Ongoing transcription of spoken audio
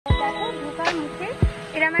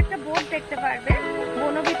এরকম একটা বোর্ড দেখতে পারবে,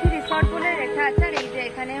 বনবিথি রিসর্ট বলে লেখা আছে। আর এই যে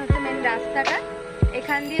এখানে হচ্ছে মেন রাস্তাটা,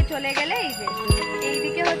 এখান দিয়ে চলে গেলে এই যে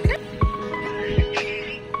এইদিকে হচ্ছে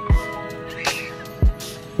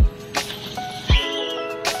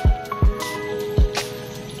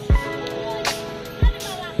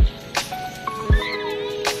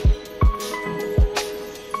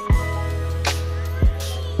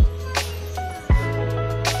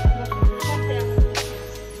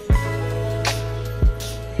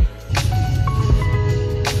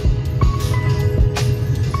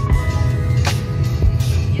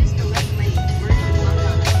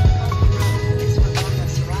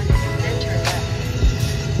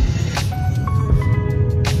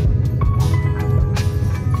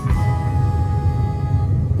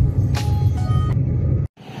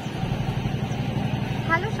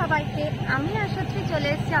সবাইকে। আমি আশাশ্রী চলে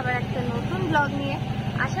এসেছি আবার একটা নতুন ব্লগ নিয়ে।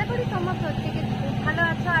 আশা করি তোমরা প্রত্যেকে খুব ভালো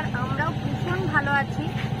আছো আর আমরাও ভীষণ ভালো আছি।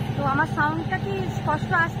 তো আমার সাউন্ডটা কি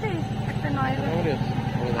স্পষ্ট আসছে? একটা নয়।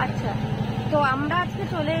 আচ্ছা, তো আমরা আজকে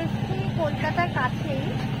চলে এসেছি কলকাতার কাছেই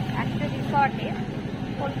একটা রিসর্টে।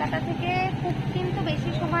 কলকাতা থেকে খুব কিন্তু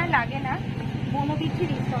বেশি সময় লাগে না, বনবিথি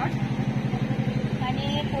রিসর্ট। মানে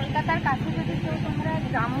কলকাতার কাছে যদি কেউ তোমরা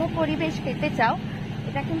গ্রাম্য পরিবেশ পেতে চাও,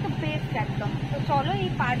 এটা কিন্তু বেস্ট একদম। তো চলো এই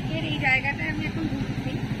পার্কের এই জায়গাটায় আমি এখন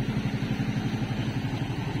ঘুরছি।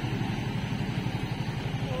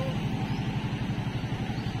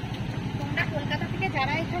 তোমরা কলকাতা থেকে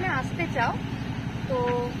যারা এখানে আসতে চাও, তো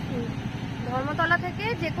ধর্মতলা থেকে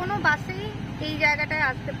যে কোনো বাসেই এই জায়গাটায়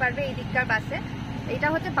আসতে পারবে, এই দিককার বাসে। এটা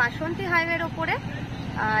হচ্ছে বাসন্তী হাইওয়ের ওপরে,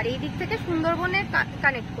 আর এই দিক থেকে সুন্দরবনে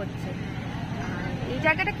কানেক্ট করছে। এই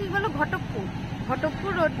জায়গাটা কি বলো,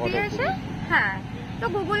 ঘটকপুর রোড দিয়ে এসে, হ্যাঁ, তো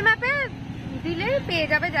গুগল ম্যাপে দিলেই পেয়ে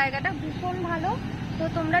যাবে জায়গাটা। ভীষণ ভালো। তো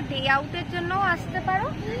তোমরা ডে আউটের জন্যও আসতে পারো,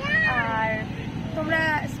 আর তোমরা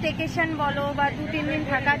স্টেকেশন বলো বা 2-3 দিন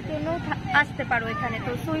থাকার জন্য আসতে পারো এখানে।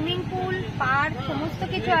 তো সুইমিং পুল, পার্ক সমস্ত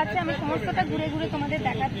কিছু আছে। আমি সমস্তটা ঘুরে ঘুরে তোমাদের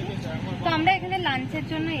দেখাচ্ছি। তো আমরা এখানে লাঞ্চের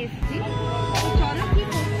জন্য এসেছি। তো চলো কি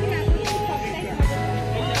করছি না করছি সবটাই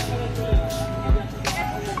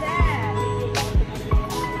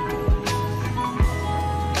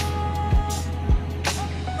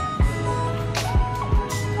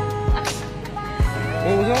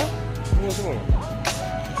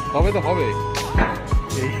হবে তো হবে।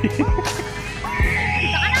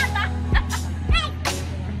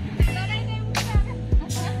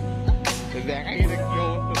 দেখা গেলে কি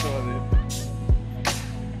অবস্থা তোমাদের।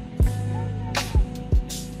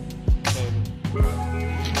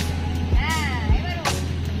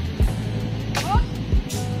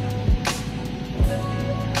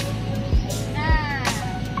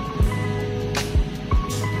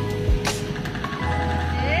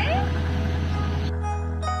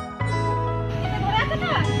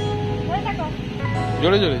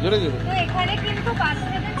 জোরে জোরে জোরে জোরে। তো এখানে কিন্তু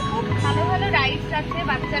বাচ্চাদের খুব ভালো ভালো রাইডস আছে,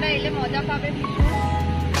 বাচ্চারা এলে মজা পাবে ভীষণ।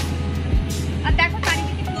 আর দেখো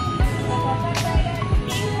চারিদিকে কি সুন্দর বসার জায়গা আছে,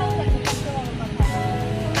 টেন্ট হাউস আছে সবচেয়ে বড় কথা।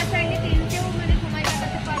 তোমরা চাইলে টেন্টেও মানে সময়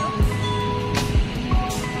কাটাতে পারো।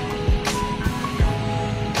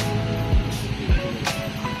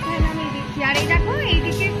 হ্যাঁ, আমি দিচ্ছি। আর এই দেখো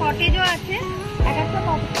এইদিকে কটেজও আছে, এক একটা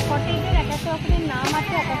কটেজের এক একটা রকমের নাম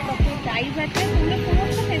আছে, এক একটা রকমের প্রাইস আছে। তোমরা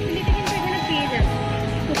সমস্ত ফেসিলিটি কিন্তু এখানে পেয়ে যাবে।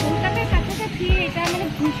 তো কলকাতার কাছাকাছি এটা মানে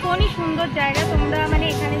ভীষণই সুন্দর জায়গা। তোমরা মানে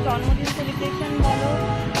এখানে জন্মদিন সেলিব্রেশন বলো,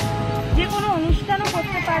 যে কোনো অনুষ্ঠানও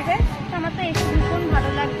করতে পারবে। আমার তো এসে ভীষণ ভালো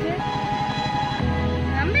লাগছে।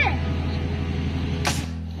 নামবে?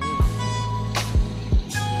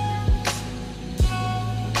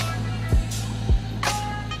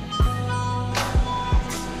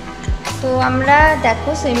 তো আমরা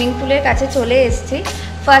দেখো সুইমিং পুলের কাছে চলে এসেছি।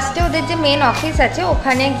 ফার্স্টে ওদের যে মেন অফিস আছে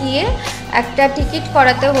ওখানে গিয়ে একটা টিকিট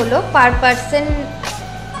করাতে হলো। পার পারসন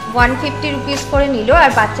 150 রুপিস করে নিল,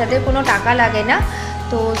 আর বাচ্চাদের কোনো টাকা লাগে না।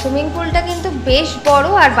 তো সুইমিং পুলটা কিন্তু বেশ বড়,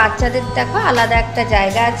 আর বাচ্চাদের দেখো আলাদা একটা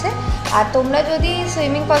জায়গা আছে। আর তোমরা যদি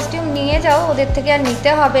সুইমিং কস্টিউম নিয়ে যাও ওদের থেকে আর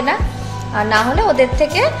নিতে হবে না, আর না হলে ওদের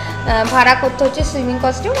থেকে ভাড়া করতে হচ্ছে সুইমিং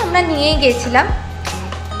কস্টিউম। আমরা নিয়েই গেছিলাম।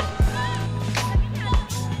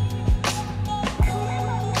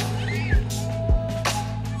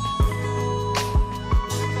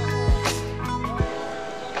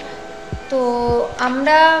 তো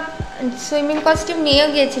আমরা সুইমিং কস্টিউম নিয়েও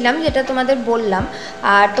গিয়েছিলাম, যেটা তোমাদের বললাম।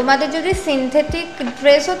 আর তোমাদের যদি সিনথেটিক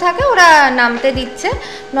ড্রেসও থাকে ওরা নামতে দিচ্ছে,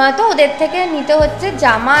 নয়তো ওদের থেকে নিতে হচ্ছে।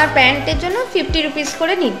 জামা আর প্যান্টের জন্য 50 রুপিস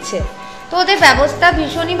করে নিচ্ছে। তো ওদের ব্যবস্থা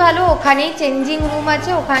ভীষণই ভালো। ওখানেই চেঞ্জিং রুম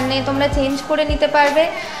আছে, ওখানে তোমরা চেঞ্জ করে নিতে পারবে।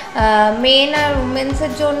 মেন আর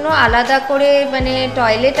উমেন্সের জন্য আলাদা করে মানে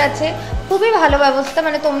টয়লেট আছে। খুবই ভালো ব্যবস্থা,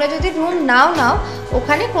 মানে তোমরা যদি রুম নাও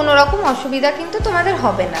ওখানে কোনো রকম অসুবিধা কিন্তু তোমাদের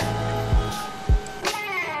হবে না।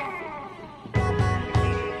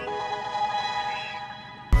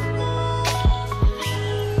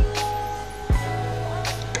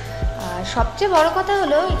 আর সবচেয়ে বড় কথা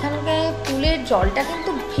হলো এখানকার পুলের জলটা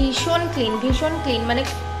কিন্তু ভীষণ ক্লিন, মানে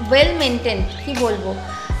ওয়েল মেনটেন, কি বলবো।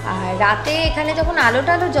 আর রাতে এখানে যখন আলো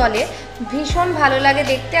টালো জ্বলে ভীষণ ভালো লাগে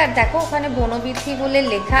দেখতে। আর দেখো ওখানে বনবিথি বলে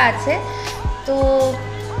লেখা আছে, তো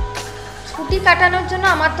ছুটি কাটানোর জন্য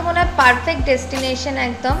আমার তো মনে হয় পারফেক্ট ডেস্টিনেশন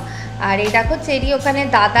একদম। আর এই দেখো চেরি ওখানে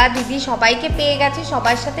দাদা দিদি সবাইকে পেয়ে গেছে,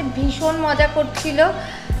 সবার সাথে ভীষণ মজা করছিল।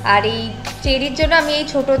 আর এই চেরির জন্য আমি এই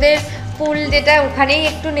ছোটদের পুল যেটা ওখানেই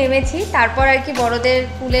একটু নেমেছি, তারপর আর কি বড়দের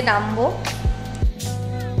পুলে নামবো।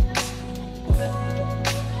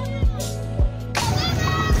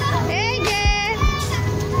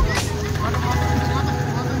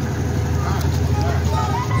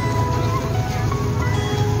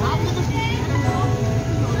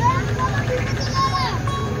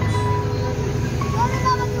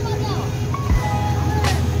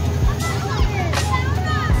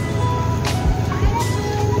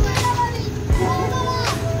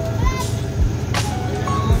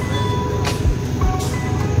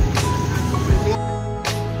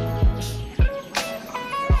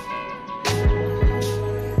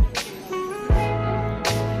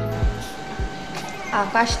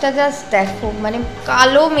 আকাশটা জাস্ট দেখো, মানে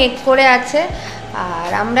কালো মেঘ করে আছে। আর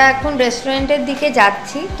আমরা এখন রেস্টুরেন্টের দিকে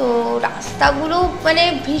যাচ্ছি, তো রাস্তাগুলো মানে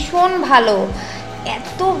ভীষণ ভালো,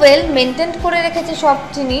 এত ওয়েল মেনটেন করে রেখেছে সব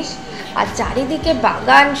জিনিস। আর চারিদিকে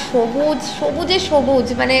বাগান, সবুজ,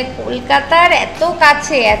 মানে কলকাতার এত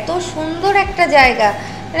কাছে এত সুন্দর একটা জায়গা,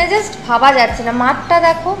 মানে জাস্ট ভাবা যাচ্ছে না। মাঠটা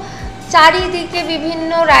দেখো, চারিদিকে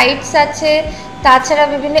বিভিন্ন রাইডস আছে, তাছাড়া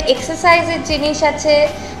বিভিন্ন এক্সারসাইজের জিনিস আছে।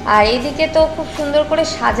 আর এইদিকে তো খুব সুন্দর করে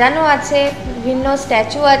সাজানো আছে, বিভিন্ন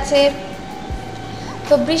স্ট্যাচু আছে।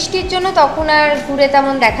 তো বৃষ্টির জন্য তখন আর ঘুরে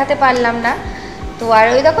তেমন দেখাতে পারলাম না। তো আর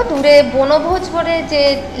ওই দেখো দূরে বনভোজ বলে যে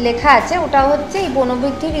লেখা আছে, ওটা হচ্ছে এই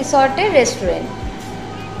বনবিথি রিসর্টের রেস্টুরেন্ট।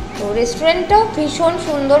 তো রেস্টুরেন্টটাও ভীষণ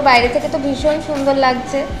সুন্দর, বাইরে থেকে তো ভীষণ সুন্দর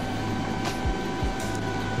লাগছে।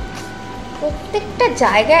 প্রত্যেকটা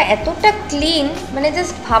জায়গা এতটা ক্লিন, মানে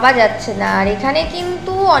জাস্ট ভাবা যাচ্ছে না। আর এখানে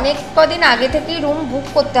কিন্তু অনেক কদিন আগে থেকেই রুম বুক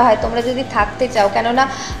করতে হয় তোমরা যদি থাকতে চাও, কেননা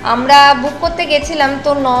আমরা বুক করতে গেছিলাম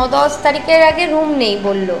তো 9-10 তারিখের আগে রুম নেই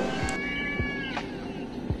বললো।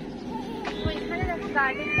 এখানে দেখো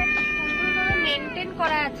গার্ডেনটা সুন্দরভাবে মেনটেন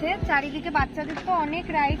করা আছে, চারিদিকে বাচ্চাদের তো অনেক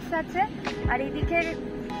রাইডস আছে। আর এদিকে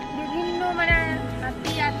বিভিন্ন মানে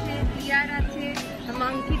হাতি আছে, ডিয়ার আছে,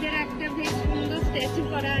 মাংকিদের একটা বেশ সুন্দর স্ট্যাচু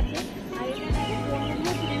করা আছে। আর এটা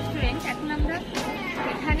বনভোজ রেস্টুরেন্ট, এখন আমরা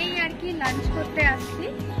এখানেই আর কি লাঞ্চ করতে আসছি।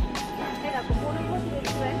 দেখো বনভোজ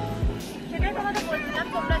রেস্টুরেন্ট, সেটাই তোমাদের বলছিলাম,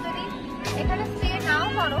 তোমরা যদি এখানে স্টে নাও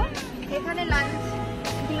করো, এখানে লাঞ্চ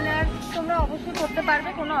ডিনার তোমরা অবশ্যই করতে পারবে,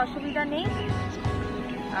 কোনো অসুবিধা নেই।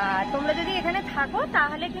 আর তোমরা যদি এখানে থাকো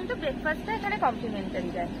তাহলে কিন্তু ব্রেকফাস্টটা এখানে কমপ্লিমেন্টারি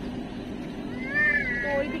দেয়। তো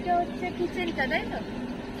ওইদিকে হচ্ছে কিচেনটা, তাই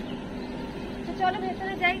তো চলো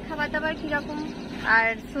ভেতরে যাই, খাবার দাবার কিরকম। আর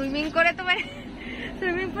সুইমিং করে তো মানে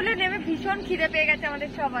সুইমিং পুলে নেমে ভীষণ খিদে পেয়ে গেছে আমাদের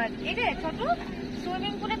সবার। এই রে ছোট,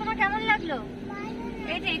 সুইমিং পুলে তোমার কেমন লাগলো?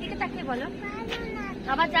 এই যে এইদিকে তাকিয়ে বলো,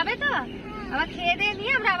 আবার যাবে তো? আবার খেয়ে দিয়ে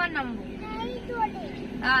নিয়ে আমরা আবার নামবো।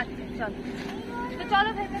 আচ্ছা চলো, তো চলো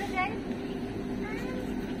ভেতরে যাই।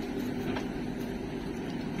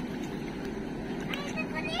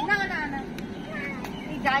 না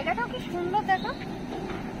এই জায়গাটাও কি সুন্দর দেখো,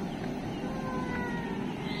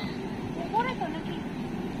 উপরে তো নাকি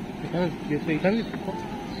এখানে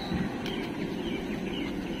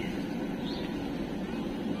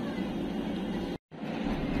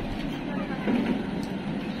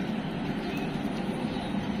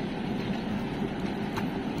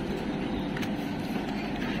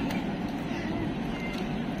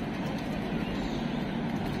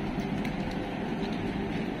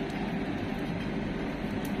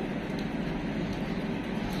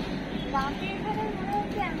রাতে এখানে মনে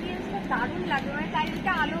হচ্ছে অ্যাম্বিয়েন্সটা দারুণ লাগে, মানে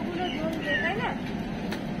চারিদিকে আলোগুলো জ্বলছে, তাই না?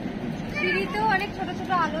 সিঁড়িতেও অনেক ছোট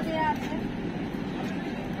ছোট আলো দেওয়া আছে।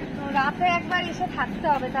 তো রাতে একবার এসে থাকতে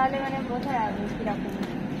হবে, তাহলে মানে বোঝা যাবে কিরকম।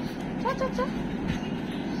 চ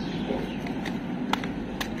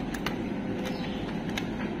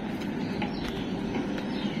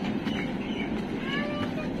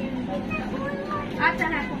আচ্ছা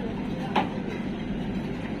হ্যাঁ।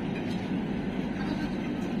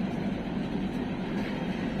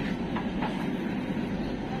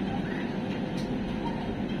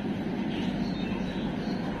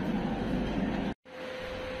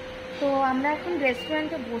 তো আমরা এখন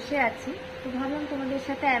রেস্টুরেন্টে বসে আছি, তো ভাবলাম তোমাদের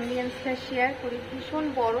সাথে অ্যাম্বিয়েন্সটা শেয়ার করি। ভীষণ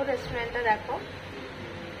বড় রেস্টুরেন্টটা, দেখো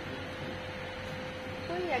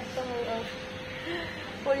ওই একদম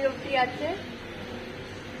ওই অবধি আছে,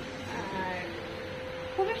 আর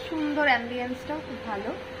খুবই সুন্দর, অ্যাম্বিয়েন্সটাও খুব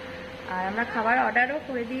ভালো। আর আমরা খাবার অর্ডারও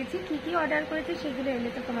করে দিয়েছি, কি কি অর্ডার করেছি সেগুলো এলে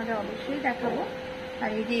তো তোমাদের অবশ্যই দেখাবো। আর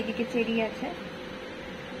এই যে এদিকে চেরি আছে,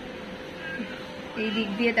 এই দিক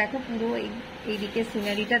দিয়ে দেখো পুরো এইদিকে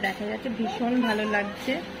সিনারিটা দেখা যাচ্ছে, ভীষণ ভালো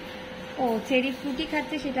লাগছে। ও চেরি ফ্রুটি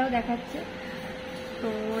খাচ্ছে, সেটাও দেখাচ্ছে। তো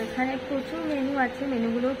এখানে প্রচুর মেনু আছে,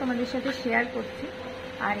 মেনুগুলোও তোমাদের সাথে শেয়ার করছি।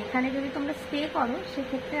 আর এখানে যদি তোমরা স্টে করো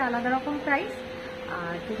সেক্ষেত্রে আলাদা রকম প্রাইস,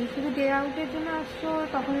 আর যদি শুধু ডে আউটের জন্য আসছো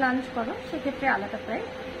তখন লাঞ্চ করো সেক্ষেত্রে আলাদা প্রাইস।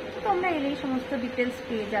 তো তোমরা এলেই সমস্ত ডিটেলস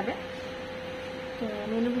পেয়ে যাবে। তো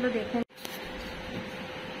মেনুগুলো দেখে,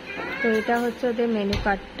 তো এটা হচ্ছে ওদের মেনু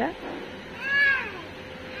কার্ডটা।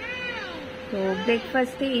 তো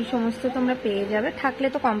ব্রেকফাস্টে এই সমস্ত তোমরা পেয়ে যাবে, থাকলে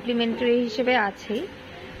তো কমপ্লিমেন্টারি হিসেবে আছেই।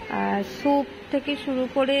 আর স্যুপ থেকে শুরু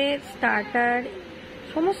করে স্টার্টার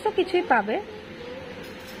সমস্ত কিছুই পাবে।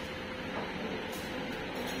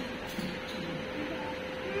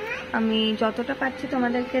 আমি যতটা পাচ্ছি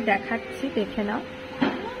তোমাদেরকে দেখাচ্ছি, দেখে নাও।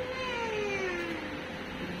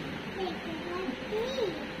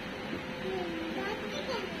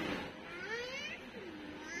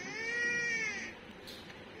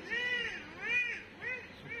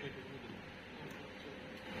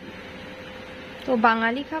 তো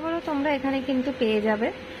বাঙালি খাবারও তোমরা এখানে কিন্তু পেয়ে যাবে।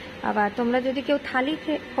 আবার তোমরা যদি কেউ থালি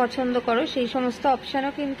পছন্দ করো সেই সমস্ত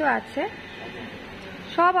অপশানও কিন্তু আছে,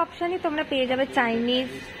 সব অপশানই তোমরা পেয়ে যাবে, চাইনিজ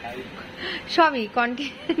সবই,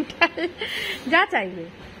 কন্টিনেন্টাল যা চাইবে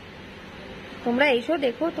তোমরা এইসব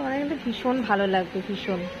দেখো, তোমাদের কিন্তু ভীষণ ভালো লাগবে,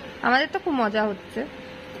 ভীষণ। আমাদের তো খুব মজা হচ্ছে,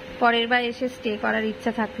 পরের বার এসে স্টে করার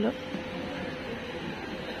ইচ্ছা থাকলো।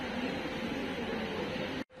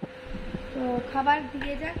 তো খাবার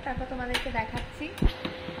দিয়ে যাক, তারপর তোমাদেরকে দেখাচ্ছি।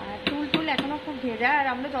 আর টুল এখনো খুব ভেজা, আর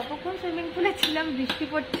আমরা যতক্ষণ সুইমিং পুলে ছিলাম বৃষ্টি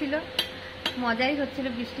পড়ছিল, মজাই হচ্ছিল,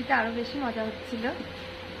 বৃষ্টিতে আরো বেশি মজা হচ্ছিল।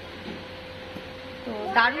 তো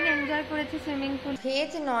দারুণ এনজয় করেছি swimming pool.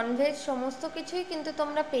 Veg non veg সমস্ত কিছুই কিন্তু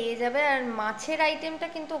তোমরা পেয়ে যাবে। আর মাছের আইটেমটা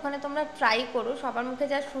কিন্তু ওখানে তোমরা ট্রাই করো, সবার মুখে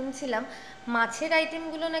যা শুনছিলাম মাছের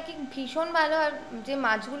আইটেমগুলো নাকি ভীষণ ভালো, আর যে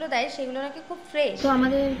মাছগুলো দেয় সেগুলো নাকি খুব ফ্রেশ। তো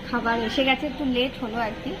আমাদের খাবার এসে গেছে, একটু লেট হলো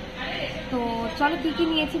আর কি। তো চলো কী কী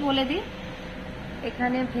নিয়েছি বলে দিই।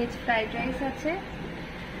 এখানে ভেজ ফ্রাইড রাইস আছে,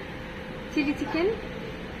 চিলি চিকেন,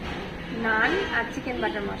 নান আর চিকেন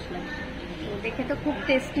বাটার মশলা। তো দেখে তো খুব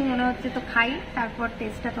টেস্টি মনে হচ্ছে, তো খাই, তারপর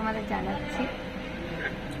টেস্টটা তোমাদের জানাচ্ছি।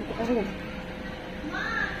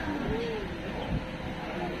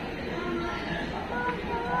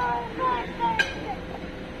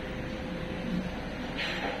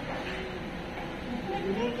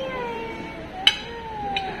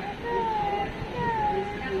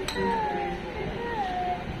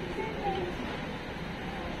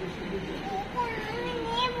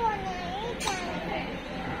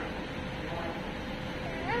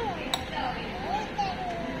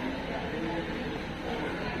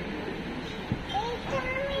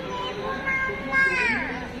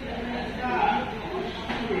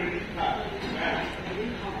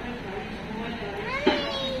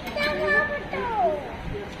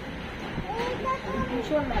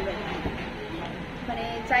 ভীষণ ভালো, মানে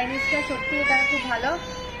চাইনিজটা সত্যি এখানে খুব ভালো।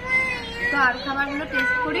 তো আর খাবারগুলো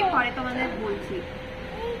টেস্ট করি, পরে তোমাদের বলছি।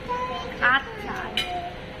 আচ্ছা,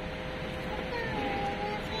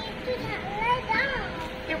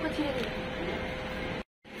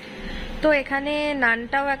 তো এখানে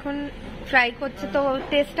নানটাও এখন ফ্রাই করছে, তো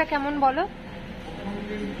টেস্টটা কেমন বলো?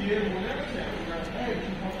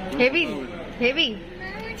 হেভি হেভি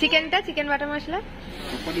চিকেনটা, চিকেন বাটার মশলা।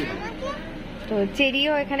 তো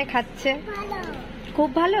চেরিও এখানে খাচ্ছে, খুব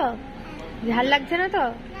ভালো, ঝাল লাগছে না তো?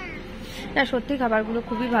 না সত্যি খাবারগুলো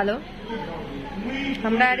খুবই ভালো।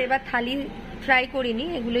 আমরা আর এবার থালি ফ্রাই করিনি,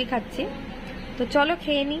 এগুলোই খাচ্ছি। তো চলো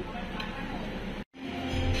খেয়ে নিই।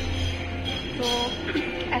 তো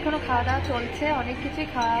এখনো খাওয়া দাওয়া চলছে, অনেক কিছুই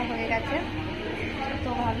খাওয়া হয়ে গেছে। তো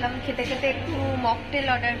ভাবলাম খেতে খেতে একটু মকটেল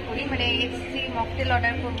অর্ডার করি, মানে এসছি মকটেল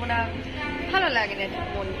অর্ডার করবো না, ভালো লাগে না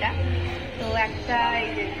মনটা। তো একটা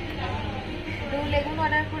দু লেগুন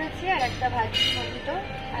অর্ডার করেছি, আর একটা ভাজি সবজি, তো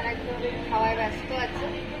আর একদম খাওয়ায় ব্যস্ত আছে,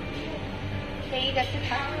 সেই যাচ্ছে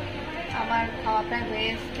থাক, আমার খাওয়া প্রায় হয়ে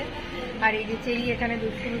এসছে। আর এই যে চেরি এখানে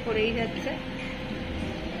দুষ্টুমি করেই যাচ্ছে।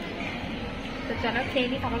 তো চলো খেয়ে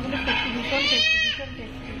নিই, খাবারগুলো সত্যি ভীষণ টেস্টি, ভীষণ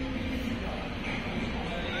টেস্টি।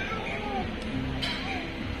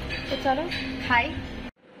 তো চলো খাই।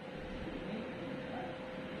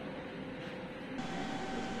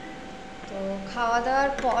 তো খাওয়া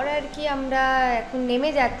দাওয়ার পর আর কি আমরা এখন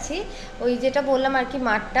নেমে যাচ্ছি, ওই যেটা বললাম আর কি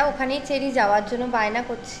মাঠটা, ওখানেই চেরি যাওয়ার জন্য বায়না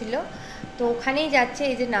করছিল, তো ওখানেই যাচ্ছে,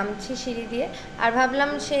 এই যে নামছি সিঁড়ি দিয়ে। আর ভাবলাম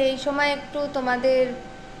সেই সময় একটু তোমাদের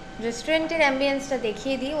রেস্টুরেন্টের অ্যাম্বিয়েন্সটা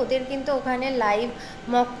দেখিয়ে দিই। ওদের কিন্তু ওখানে লাইভ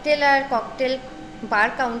মকটেল আর ককটেল বার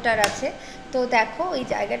কাউন্টার আছে। তো দেখো এই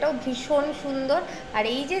জায়গাটাও ভীষণ সুন্দর। আর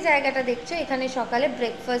এই যে জায়গাটা দেখছো, এখানে সকালে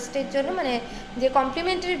ব্রেকফাস্টের জন্য মানে যে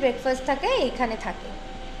কমপ্লিমেন্টারি ব্রেকফাস্ট থাকে এখানে থাকে।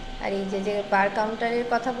 আর এই যে যে বার কাউন্টারের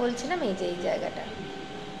কথা বলছিলাম, এই যে এই জায়গাটা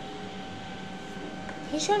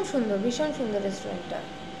ভীষণ সুন্দর রেস্টুরেন্টটা।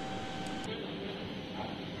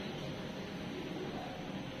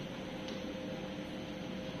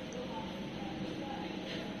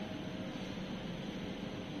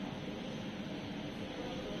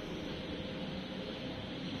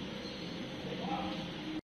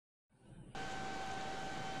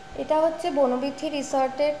 এটা হচ্ছে বনবিথি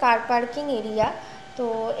রিসর্টের কার পার্কিং এরিয়া। তো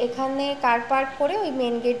এখানে কার পার্ক করে ওই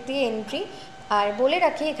মেন গেট দিয়ে এন্ট্রি। আর বলে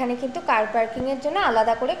রাখি, এখানে কিন্তু কার পার্কিংয়ের জন্য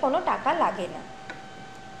আলাদা করে কোনো টাকা লাগে না।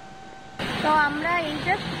 তো আমরা এই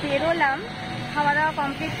জাস্ট বেরোলাম খাওয়া দাওয়া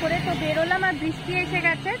কমপ্লিট করে, তো বেরোলাম আর বৃষ্টি এসে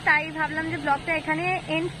গেছে, তাই ভাবলাম যে ব্লগটা এখানে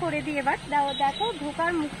এন্ড করে দিই। এবার দেখো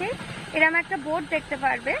ঢোকার মুখে এরকম একটা বোর্ড দেখতে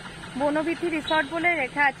পারবে, বনবিথি রিসর্ট বলে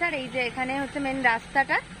লেখা আছে। আর এই যে এখানে হচ্ছে মেন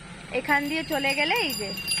রাস্তাটা, এখান দিয়ে চলে গেলে এই যে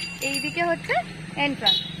এইদিকে হচ্ছে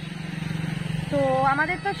এন্ট্রান্স। তো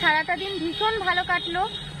আমাদের তো সারাটা দিন ভীষণ ভালো কাটলো,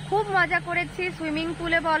 খুব মজা করেছি সুইমিং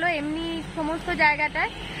পুলে বলো এমনি সমস্ত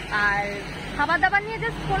জায়গাটায়। আর খাবার দাবার নিয়ে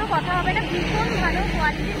জাস্ট কোনো কথা হবে না, ভীষণ ভালো,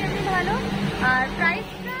 কোয়ালিটি যেমনি ভালো আর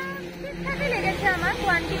প্রাইসটা ঠিকঠাকই লেগেছে আমার,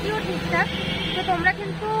 কোয়ান্টিটিও ঠিকঠাক। তো তোমরা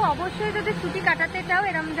কিন্তু অবশ্যই যদি ছুটি কাটাতে চাও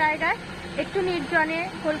এরম জায়গায় একটু নির্জনে,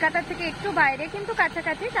 কলকাতা থেকে একটু বাইরে কিন্তু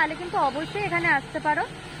কাছাকাছি, তাহলে কিন্তু অবশ্যই এখানে আসতে পারো।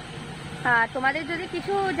 আর তোমাদের যদি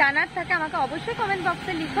কিছু জানার থাকে আমাকে অবশ্যই কমেন্ট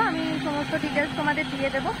বক্সে লিখো, আমি সমস্ত ডিটেলস তোমাদের দিয়ে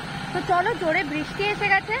দেবো। তো চলো, জোরে বৃষ্টি এসে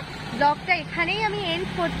গেছে, ব্লগটা এখানেই আমি এন্ড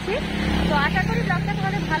করছি। তো আশা করি ব্লগটা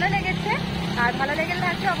তোমাদের ভালো লেগেছে, আর ভালো লেগে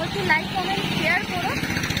থাকলে অবশ্যই লাইক কমেন্ট শেয়ার করো।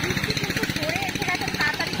 বৃষ্টি কিন্তু জোরে এসে গেছে,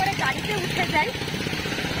 তাড়াতাড়ি করে গাড়িতে উঠে যাই।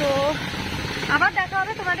 তো আবার দেখা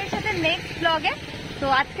হবে তোমাদের সাথে নেক্সট ব্লগে। তো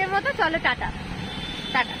আজকের মতো চলো, টাটা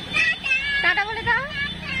টাটা টাটা বলে দাও।